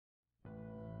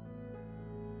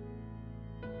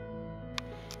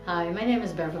Hi, my name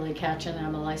is Beverly Katchen, and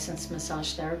I'm a licensed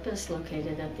massage therapist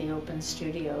located at the Open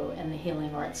Studio and the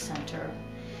Healing Arts Center.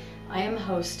 I am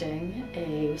hosting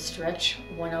a Stretch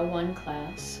 101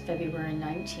 class, February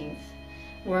 19th,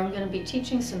 where I'm going to be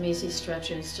teaching some easy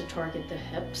stretches to target the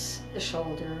hips, the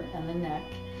shoulder, and the neck.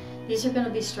 These are going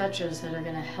to be stretches that are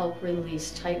going to help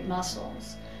release tight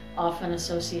muscles, often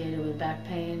associated with back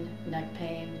pain, neck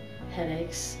pain,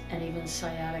 headaches, and even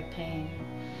sciatic pain.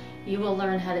 You will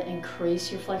learn how to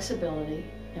increase your flexibility,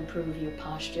 improve your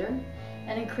posture,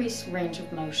 and increase range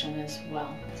of motion as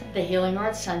well. The Healing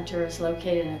Arts Center is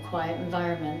located in a quiet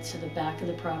environment to the back of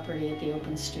the property at the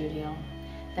Open Studio.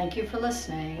 Thank you for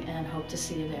listening, and hope to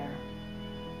see you there.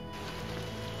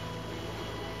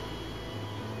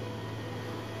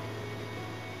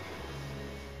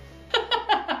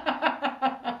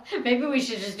 Maybe we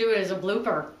should just do it as a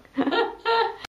blooper.